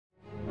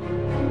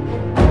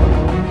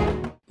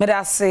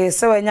Medase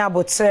se wenya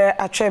abotre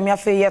atwemi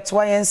afi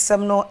yeto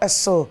yensem no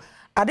eso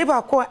ade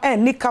ba ko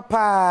ni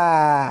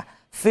kapa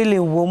feeling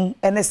wom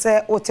ene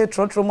se ote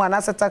trotro mu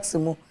anase taxi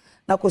mu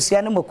na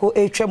kosua ne mako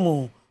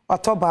etwemu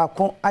oto ba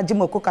ko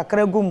agimako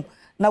kakragum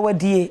na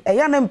wadie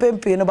eya na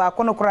mpempe no ba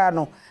ko no kra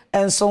no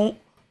enso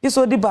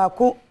iso di ba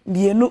ko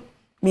bienu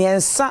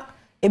miensa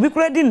ebi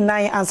kura di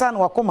nan ansa na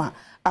wakoma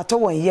ato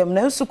won yem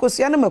na nsu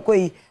kosua ne mako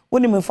yi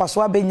woni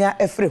mfaso abenya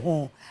efre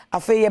ho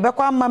afi ye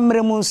bekwa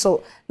amamre mu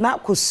nso na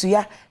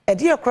kosua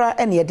ede ekra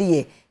ene ede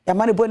ye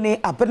yamane boni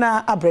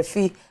abena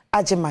abrefi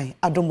agiman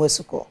Adom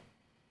esuko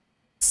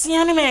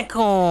Siane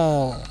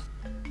meko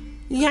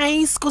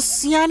Yais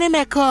kosiane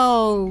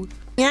meko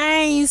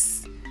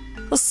Yais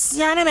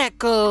kosiane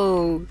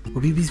meko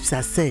Obi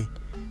bisa se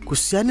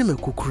kosiane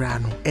meko kura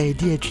no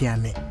ede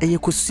aduane eye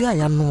kosua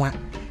ya noa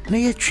na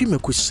ye twi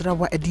meko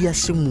hirawa ede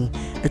ahyemu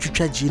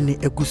atwitwaji ne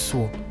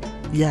eguso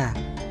ya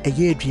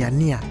eye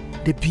aduane a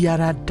de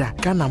biara da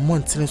Ghana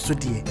montene so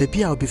de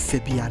bebi a obefa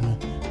bia no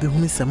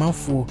behunu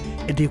samanfo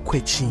ede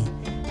kwachi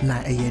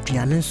na eye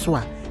aduane nso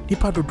a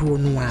nipa dodo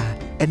no a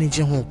ene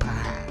je ho pa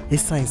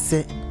esan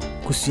se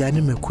kosua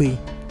ne makoi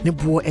ne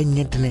bo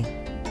enye dene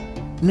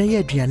na ye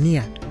aduane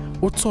a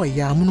woto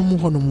ya amunumu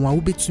honom a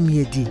wobetumi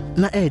edi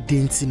na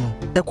ede nti no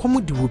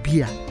ekomu de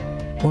obi a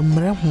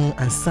womre ho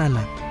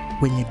ansana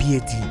wenye bi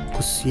edi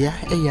kosua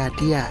eye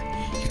ade a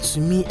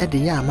itumi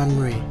ede ya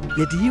amamre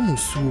yede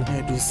yimusu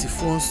edo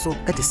sifo nso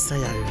ede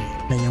sayare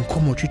na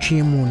yenkomo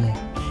twetwe mu no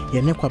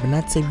ye ne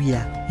kwabenata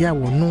wia ya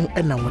wono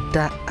na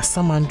woda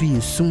asamandu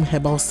yesum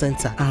herbal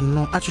center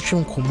ano atwetwe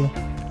nkomo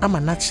ama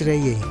na kire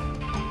ye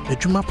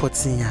adwuma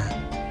potin a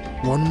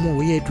won mo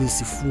we edo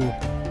sifo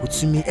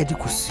otumi ede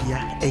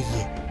kosua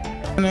eye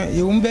na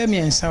ye umbe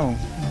miensa o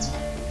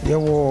ye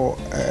wo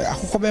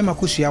akokobe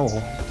makosua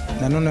wo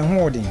na no ne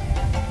ho odin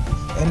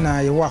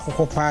na ye wo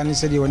akokopa ni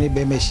se de woni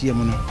be mahie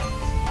mu no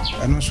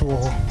eno so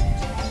wo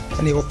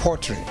na ye wo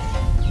portrait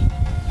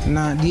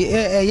na di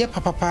ye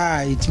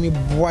papa itimi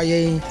boa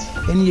ye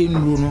eni ye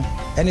nuro no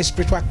eni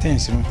spiritual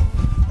things no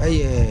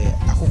ye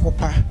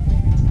akokopa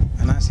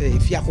ana se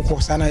ifi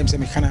akokko sana em se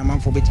me kana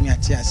amanfo betimi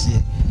ati ase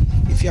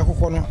ifi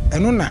akokko no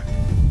eno na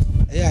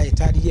ye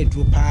itade ye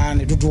duro pa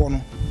ne dodo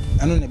no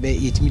eno na be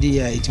yetimi de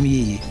ye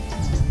itimi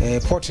ye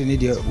portrait ne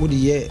de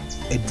wodi ye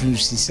aduru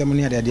sisem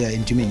ne ade a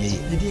intimi ye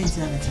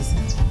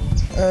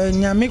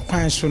nyame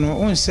kwan so no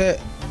on se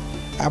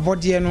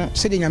abode no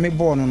se de nyame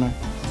bo no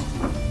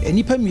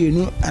nipa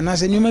mienu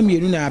anase nyoma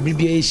mienu na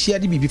abibia ehia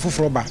de bibi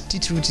foforo ba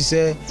titiru ti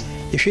se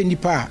yehwe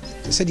nipa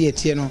se de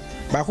etie no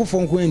ba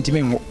akofo nko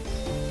ntimi nwo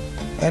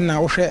na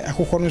wo hwe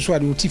akokọ no so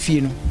ade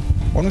otifie no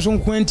ono so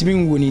nko ntimi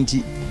nwo ni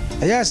nti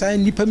eya sa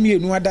nipa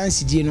mienu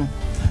adanse die no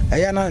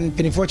eya na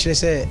penifo kire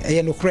se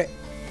eye no kre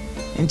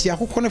nti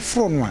akokọ no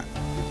foro no a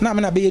na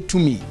me na be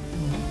yetumi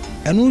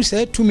anu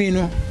se tumi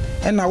no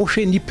na wo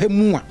hwe nipa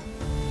mu a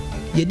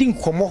yedi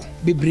nkomo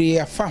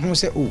bebre afa ho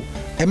se o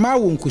ema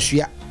wo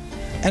nkosua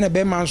ena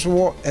be man so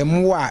wo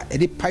emo a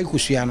ede pai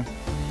kosua no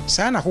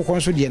saa na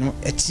kokon so de no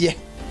etie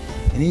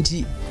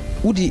enti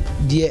wudi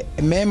de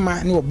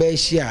mema ne oba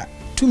ahia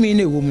tumi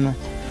na ewom no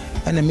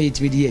ena me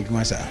yetime de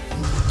adwuma saa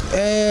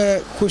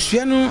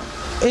kosua no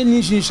eni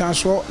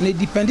nshinsanso na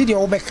depend de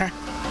obeka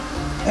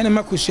ena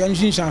ma kosua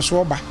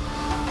nshinsanso ba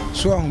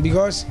so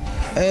because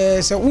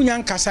se unya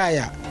nkasa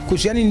ya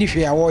kosua ni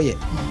hwe ya wo ye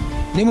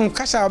ne mu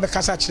nkasa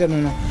obekasa kire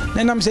no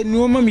na nam se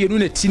nuoma mienu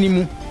na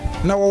tinimu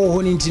na wo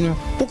ho ni ntino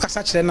wo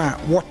kasa kire na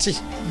wote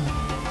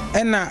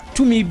ena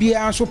tumi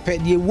bia so pe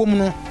de ewom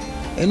no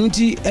enu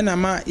nti ena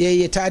ma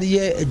ye tade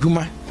ye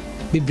adwuma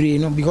bebre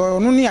no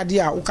because no ne ade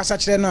a wo kasa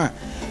kire na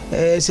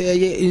se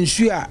ye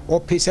nsu a wo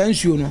pesa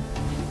nsuo no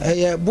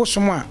ye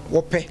bosom a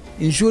wo pe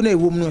nsuo na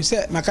ewom no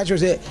se maka kire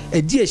se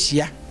edi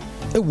ahia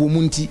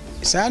ewom nti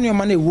saa ne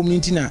ma na ewom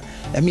nti na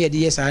eme ye de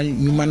ye saa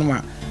nyuma no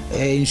ma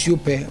nsuo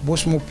pe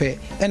bosom pe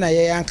ena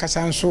ye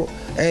ankasa nso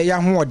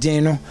ya ho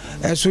odin no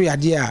so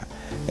yade a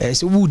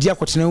se wudi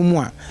akotena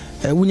mu a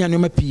wunya no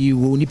mapi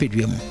wo ni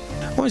pedua mu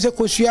won se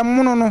kosua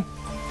mono no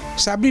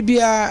sabri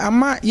bia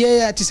ama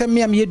ye atise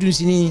me am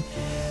yedunsini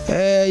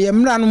ye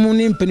mra no mu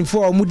ni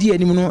mpanifo a mu di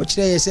anim no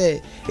kire ye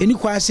se eni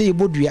kwa se ye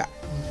bodua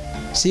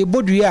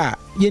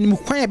ye ni mu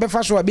kwan ye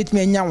befa so a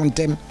betimi anya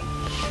wontem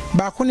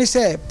ba ko ni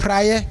se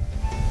praye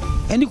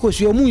eni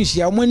kosua mu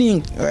nhia o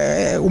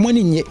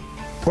mani nye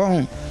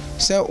won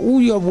se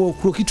uyo bo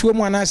krokituo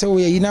mu ana se wo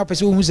ye na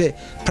pese wo hu se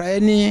praye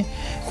ni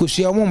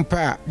kosua mu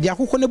mpa de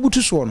akokọ na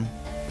butu so no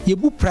ye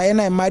bu praye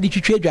na ma de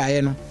twitwa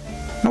adwaye no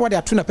na wo de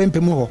ato na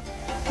pempem ho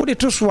wo de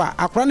to so a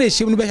akora na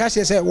ehiem no be hya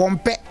se wo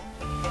mpe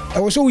e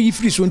wo so wo yi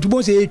free so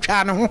ntubon se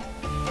etwa na ho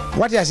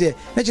what you say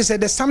na che say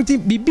there's something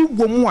bibi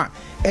wo mu a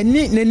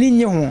eni na ni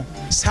nye ho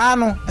saa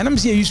no enam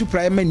se ye use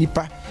praye ma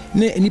nipa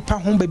ne nipa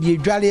ho ba bi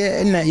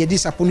adwale na ye de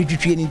sapo no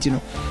twitwa ni nti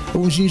no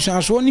wo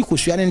nsunsan so ni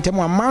kosua ne ntem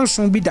a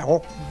manson bi da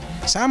ho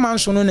saa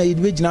manso no na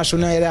yedwe gina so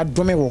na yere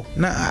adome wo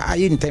na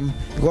aye ntem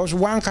because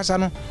one kasa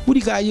no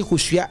wudi ka aye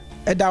kosua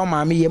eda o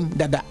maame yem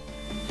dada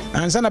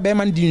ansa na be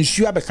man di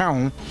nsuo abeka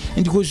ho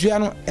ndi kosua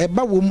no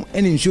eba wom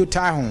ene nsuo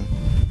taa ho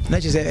na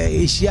che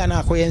say ehia na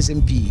akoye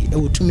nsem pii e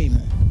wotumi mu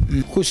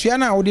kosua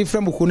na wo de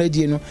fra moko na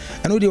die no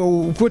ana wo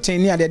de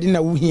protein ni ade na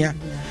wo hia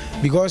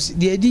because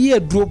the idea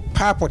dro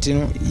papot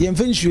no ye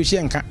mfa nsuo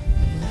hye nka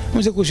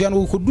mo se kosua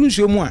no ko du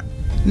nsuo mu a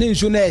na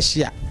nsuo na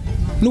ehia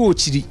na wo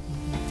chiri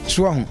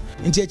so ho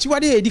nti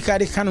achiwade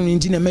edikade kanu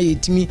nti na me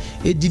yetimi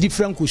edidi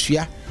fra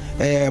kosua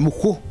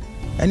moko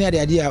ani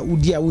ade a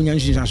udi a wonya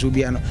nsuo so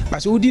bia no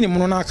but udi ne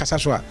mo na akasa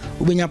so a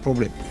obenya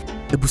problem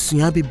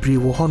ebusua bebre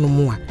wo hono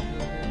mu a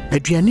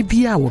aduane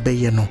bia wo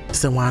beye no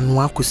se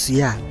wano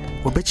akosua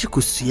wo bechi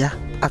kosua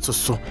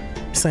atoso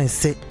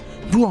sanse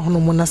du hono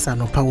mu na sa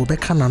no pa wo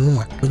beka nano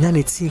a onya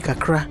ne tin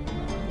kakra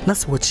na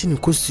se wo chi ne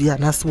kosua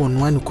na se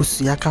wono ane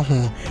kosua ka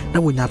ho na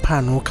wonya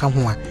pa no ka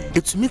ho a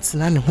etumi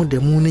tena ne ho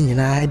demu ne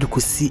nyina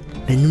edukosi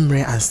na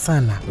nwumre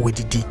ansana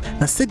wodidi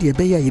na se de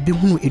beye a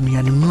yebehunu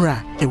enuane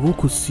mura e wo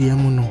kosua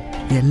mu no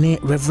ye ne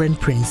Reverend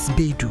Prince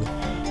Bedu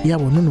ya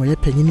wono no ye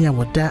panyini a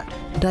woda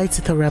diet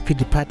therapy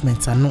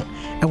department ano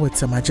e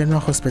wetama General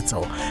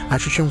Hospital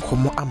atwetwe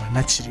nkomo ama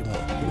na chiri mu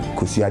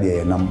kosua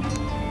de nam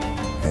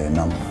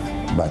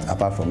but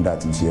apart from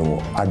that nso ye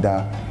wo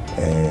other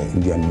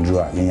Indian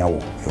ndura yenya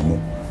wo emu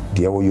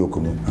de wo yoke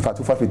mu in fact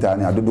ufa fita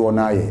ne adodo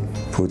na ye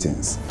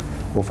proteins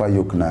ufa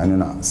yoke na ne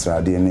na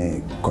srade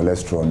ne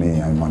cholesterol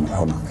ne amman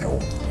hona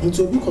ewo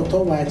nto bi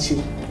koto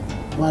wachi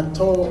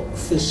wato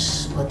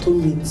fish wato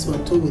meat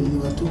wato weli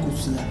wato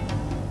kosua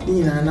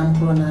ni na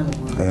namkro na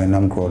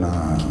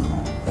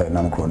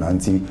namkro na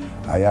anti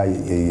aya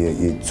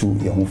ye tu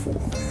ye hufo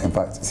in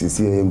fact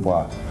sisi empo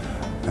a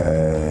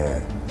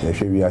ye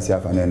hwe asia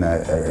fa na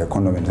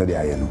economy nta de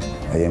aye no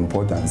e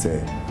important say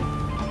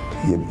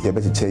ye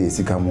beti che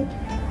sika mu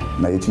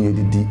na yetunye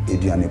didi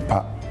eduane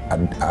pa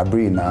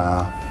abri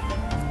na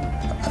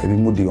ebi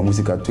mu de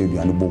omusika to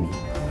eduane bom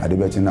ade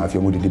beti na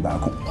afia mu didi ba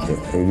ko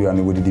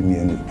eduane mu didi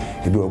mienu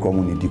ebi okọ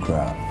mu ni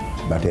dikra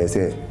but I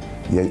say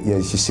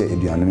ye shishe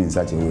eduane in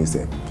such a way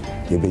say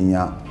ye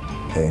benya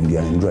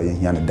eduane ndura ye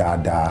hia na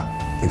dada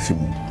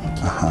efimu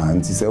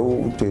nti say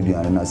o to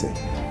eduane na say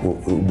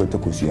o beto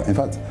kosua in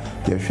fact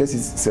ye hwe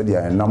said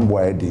ya nambo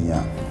a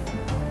edenya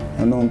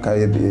no nka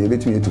ye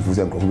betumi to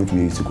fuza nko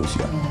betumi isi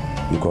kosua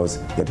because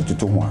ye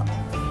to ho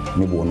a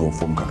ne bo no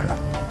fom kakra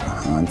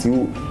nti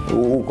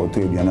o ko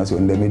to eduane so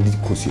ndem di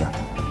kosua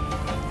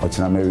o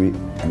china marry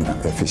and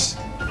a fish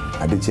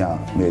adechia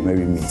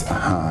marry meat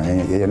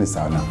ye ne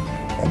sana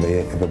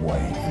ebe boy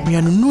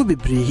mianu no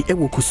bebre e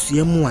wo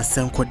kosua mu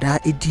asenkoda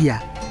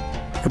edia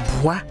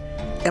eboa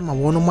e ma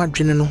wono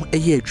madwene no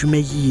eye adwuma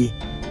yie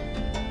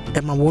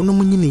e ma wono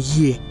mu nyine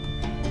yie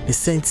ne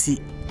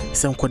senti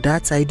senkoda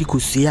ta edi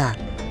kosua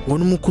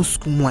wono mu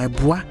kosku mu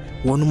eboa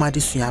wono ma de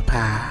sua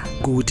pa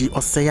Godi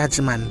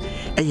Osayajiman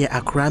eye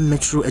Accra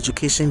Metro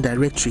Education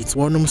Directorate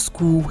wono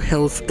school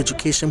health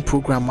education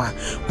program a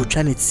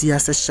wotwane tia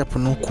se shop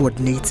no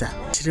coordinator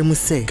tiremu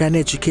se Ghana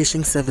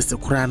Education Service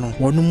kura no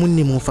wono mu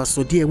nim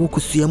mfasode e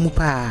wokosua mu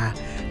pa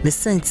ne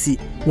senti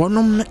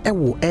wonom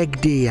ewo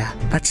egg day a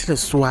akire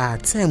so a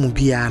time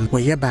bia no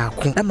ye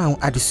baako ema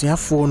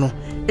adesuafo no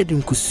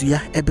edin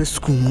kosua ebe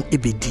school mu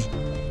ebedi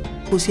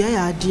kosua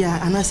ya ade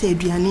a anase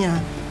aduane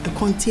a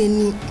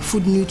containing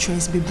food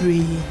nutrients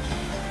bebree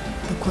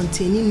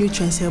containing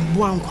nutrients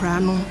ebo ankora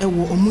no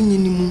ewo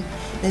omunyini mu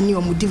eni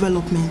omu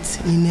development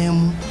ni na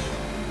mu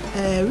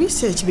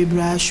research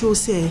bebree show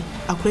say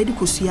akora di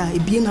kosua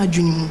ebie na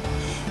adwene mu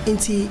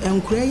enti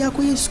enkora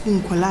yakoye school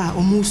nkola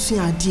omu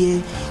sua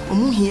ade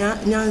omu hia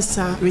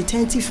nyansa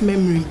retentive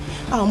memory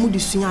a omu di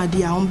sua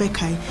ade a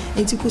ombekai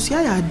enti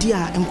kosua ya ade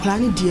a enkora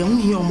ne de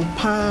omu hia omu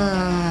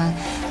pa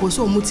wo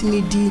so omu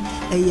timi di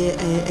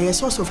eye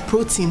source of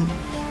protein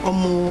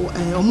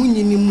omu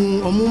nyini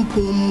mu omu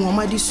mpom mu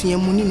omadi sua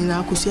mu ni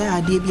na kosua ya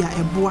ade bia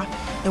eboa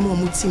emo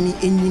omu timi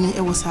enyini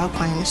ewo saa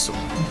kwan so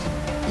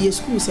ye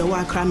school se wa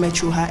Accra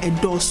Metro ha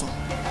edoso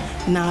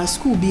na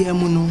school bia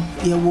mu no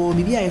ye wo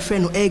bibia ye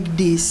friend no egg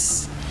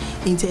days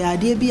inte ya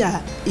ade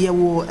bia ye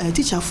wo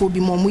teacher fo bi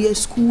mo ye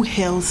school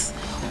health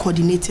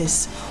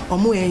coordinators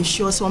omu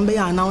ensure so be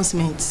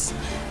announcements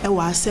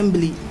ewo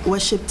assembly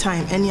worship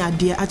time any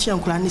ade a che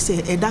nkura ne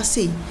se eda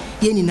sei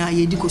ye nyina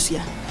ye di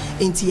kosua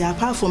enti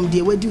apart from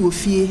the wedi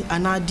ofie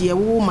ana de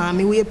wo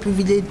maame we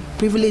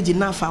privilege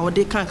na fa wo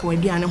de kanka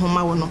waduane ho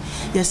ma wo no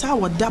yesa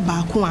wo da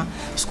baako a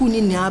school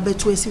ni nia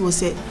beto esi wo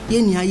se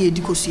ye nia ye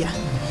di kosua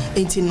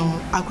enti no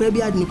akora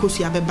bi ade ni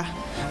kosua beba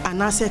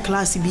ana se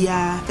class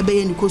bia ebe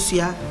ye ni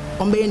kosua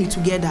ombe ye ni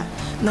together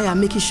na ya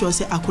make sure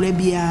se akora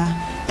bia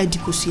edi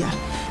kosua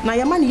na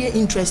ya man ye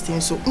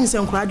interesting so nse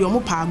nkora de omo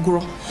pa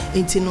agro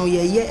enti no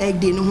ye egg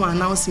day no ho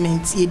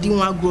announcement ye di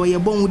ho agro ye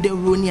bon de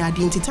ro ni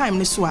ade enti time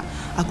ne so a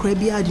akora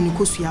bia ade ni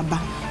kosua ba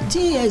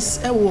GS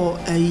ewo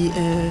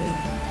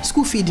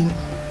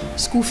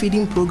school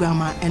feeding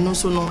program and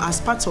also no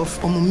as part of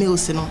omo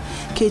meals no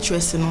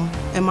caterers no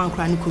e man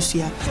nkora ni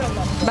kosua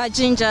ba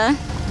ginger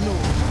no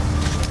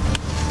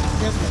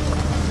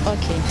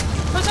okay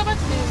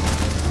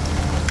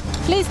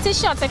please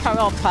t-shirt take a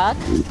roll pack.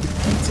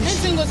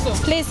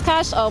 Please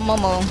cash or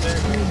Momo.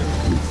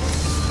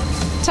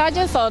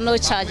 Charges or no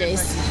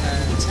charges?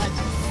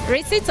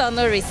 Receipt or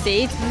no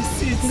receipt?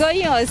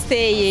 Going or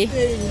staying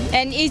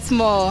and eat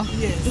more.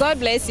 Yes. God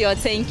bless you.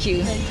 Thank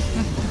you.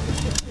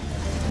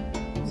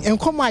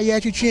 Enkoma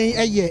ya twetwe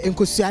eye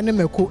enkosua ne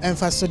meko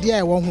emfasode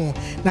a wo ho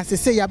na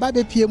sese ya ba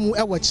be pie mu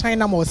e wo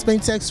China mo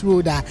Spentex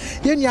Road a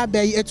yenua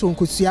bai eto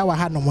nkosua wa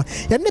hanom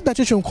ye ne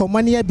betwetwe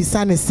nkoma ne ya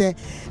bisa ne se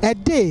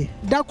ede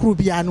da kru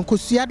bia no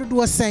nkosua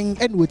dodo sen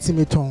e no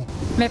timeton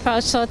me pa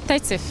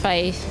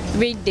 35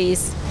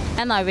 weekdays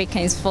and our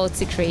weekends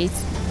 40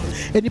 crates.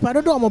 Enipa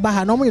dodo omo ba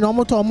ha no mo yin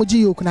omo to omo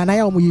gi yoke na na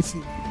ya omo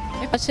yifi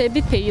me pa che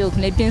bi pe yoke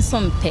na bi nso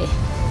mpe.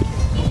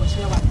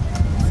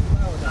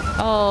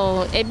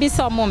 Oh, ebi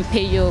some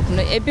pay yoke.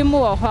 No, ebi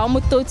more how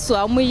much to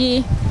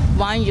amuyi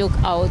 1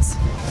 yoke out.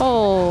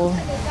 Oh,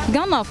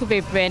 Ghana for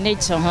be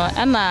nature,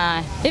 and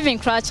even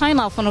cry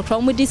China for no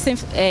crowd. We same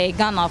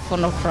Ghana for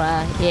no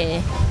cry,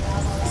 yeah.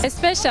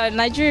 Especially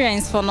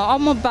Nigerians for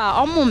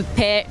no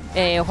pay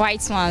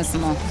white ones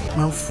no.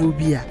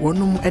 Manfobia,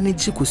 one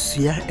energy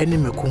kusia, any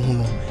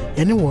mekono,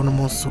 any one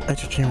more so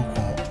at your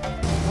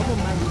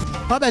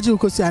How about you,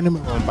 Kosi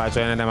animal? What do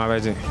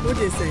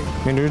you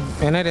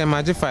say? Another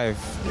magic 5.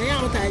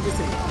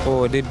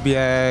 Oh, they'd be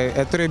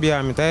a 3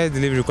 I'm tired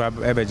delivery crab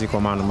Ebeji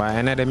command by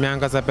another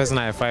Mianca person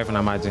I 5 and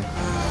a magic.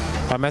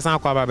 But my son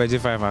called Beji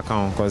 5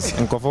 account because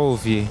in Kofo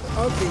fee.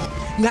 Okay.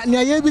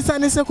 Now, you be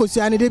Sandy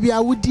Kosi, they be a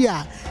wood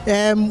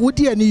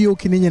dear, New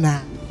York in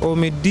Oh,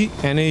 me di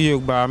any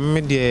yoke bar,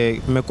 me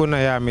de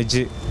Mekona ya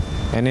meji.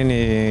 And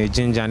any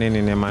ginger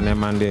in a man,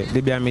 Monday.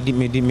 They be a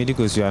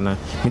medical suana.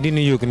 Me didn't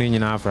yoke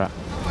in Afra.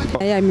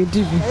 I am a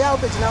divi.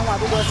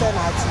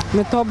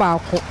 Me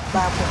tobacco.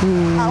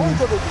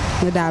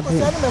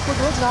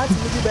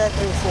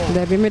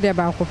 There be made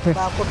about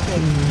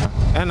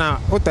and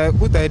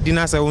what I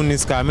dinner say only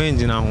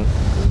scamenge now.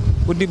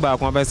 Would the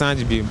back on by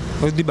Sanji beam?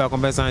 Would the back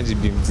on by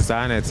Sanji beam?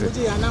 Sanet.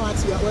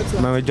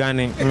 My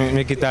Johnny,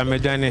 make it a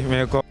Johnny,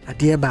 make up. A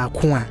dear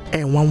Bakua,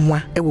 and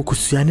one, I will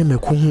Kusiani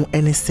Meku,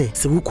 and say,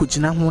 so we could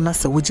not want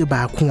us a witch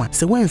Bakua.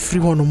 So when 3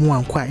 1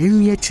 more, quite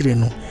in your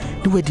children,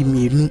 do what you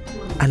mean.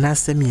 And I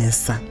say,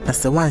 yes,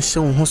 as the one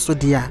shown Hosso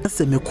dear, as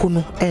a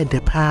Mekono,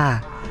 the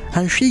pa.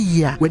 And she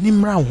ya when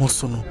him round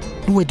Hossono,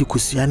 no way the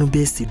Kusiano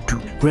base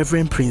do.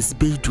 Reverend Prince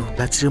Bedu,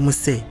 that you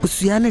must say,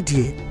 Kusiana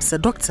dear, Sir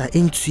Doctor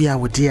into ya,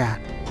 dear.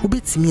 Who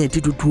bets me a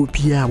did do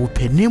Pia, who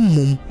pen name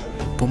mum,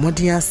 but what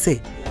dear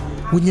say,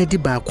 when you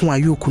did back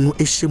one you could no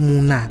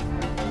eshemuna.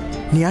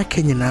 Near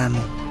Kenyanano,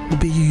 who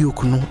be you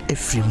could no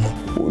every mo.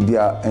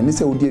 Dear, and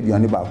this will give you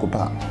any back up.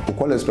 The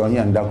cholesterol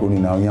and dark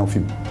in our young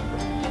film.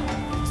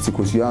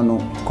 Sikosiano,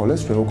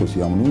 cholesterol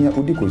cosiam,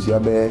 Udi cosia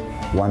bear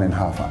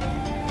 1.5.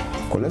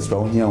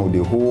 Cholesterol here with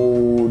the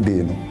whole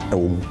day,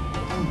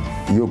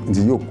 yoke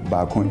the yoke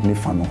back on the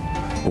funnel.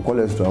 The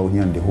cholesterol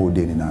here the whole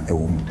day in our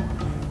home.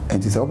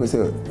 And it's always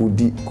a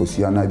Udi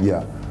cosiana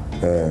dia,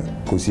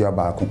 cosia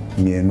back,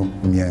 mienu,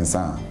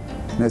 miensan.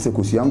 Nese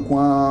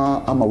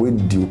kosiankwa ama we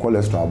di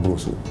cholesterol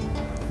broso.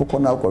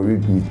 Okona ko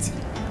red meat.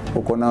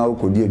 Okona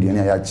ko di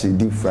aduane ya chi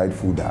deep fried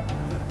food a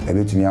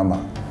ebetumi ama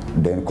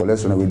then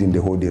cholesterol within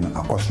the whole day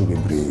akoso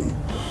bebre.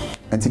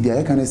 Enti dia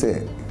ye kan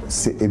say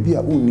ebi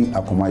a uni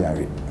akoma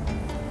yare.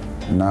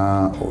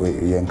 Na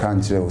ye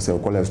kan kire say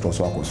cholesterol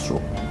so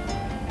akoso.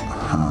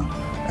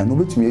 Eno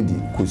betumi edi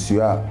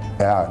kosia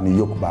ni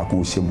yok ba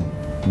ko hyemu.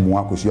 Mu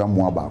akosia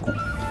mu abako.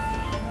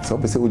 So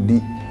pese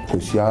odi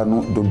kosia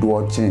no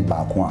dodo chen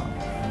ba ko a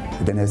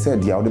then I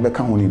said, "Yeah, the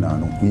become only now.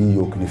 We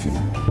yoke if you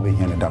be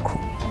here in the dark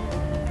room.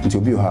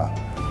 Until you have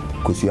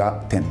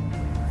Kusia 10,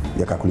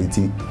 you calculate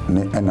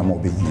and a more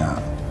being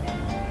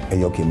a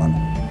yoke man.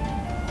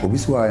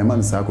 Obiswa, a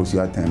man sack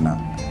Kusia 10 now.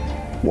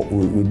 What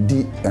we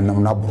did and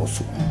I'm not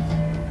brosso.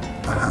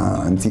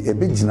 Until a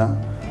big dinner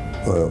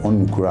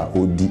on Kura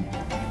or di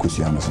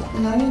Kusiano.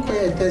 I'm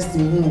quite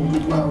testing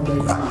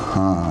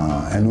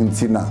and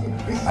Untina,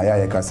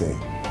 I say,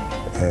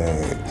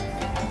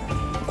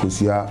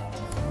 Kusia.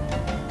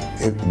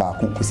 Back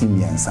kusi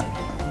miensa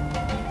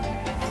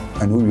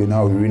and we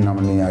now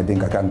rename I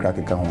think I can crack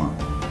a can.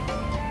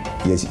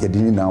 Yes, you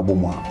didn't know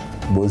Boma.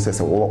 Bon says,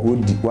 "Oh,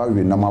 why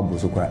we nama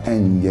Bosokra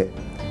and yet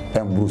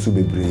and Bruce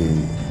be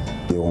brave.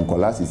 The uncle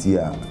last is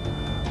here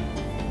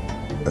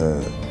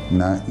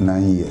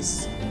 9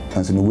 years,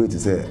 and so no way to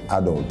say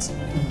adult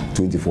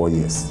 24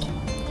 years.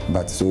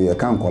 But so you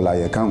can't call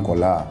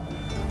her,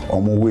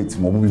 almost wait,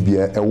 more be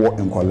a walk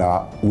and call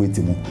her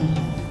waiting.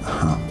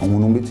 I'm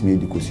going to meet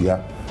the Kusia.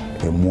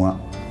 Moi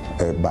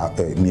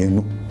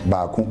mienu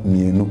baako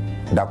mienu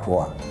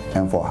dakroa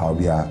and for how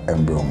we are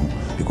embryo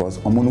because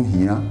omo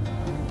here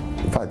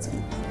in fact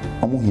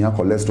omo here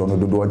cholesterol no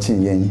dodo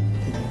chin yen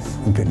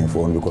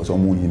mpenifo because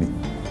omo yini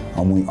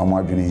omo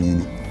adwene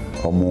yini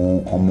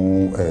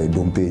omo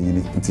dompe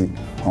yini nti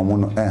omo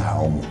no ha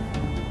omo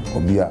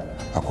obia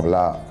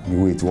akola ni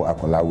weight wo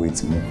akola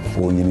weight mu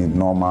o yini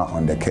normal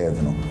on the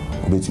curve no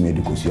obetumi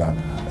edukosia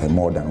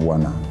more than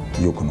one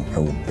yoke no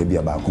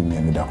ebia baako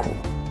mienu dakro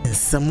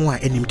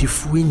Samoa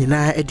enimdifu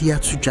nyina edi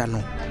atudwa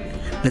no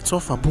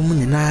letofa bom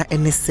nyina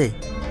ene se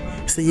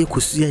ye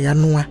kosia ya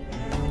noa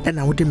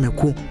ena wode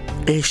meko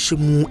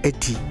ehyemu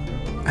edi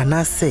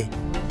ana se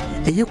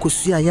eye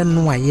kosua ye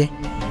no aye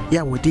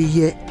ya wode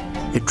ye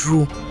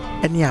edru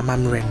ene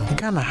amamre no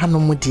Ghana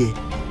hanom de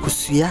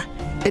kosua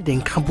ede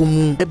nkabo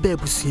mu ebe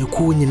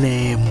abusuaku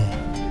nyina mu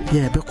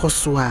ye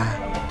bekoso a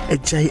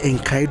ejai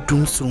enkai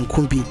dum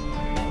sonko bi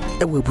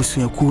ewe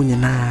abusuaku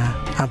nyina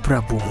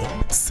abrabo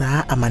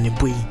saa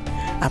amaneboyi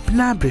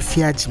apna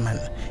brefia ajiman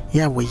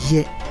ya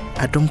woye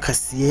Adom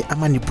kasiye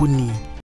amaneboni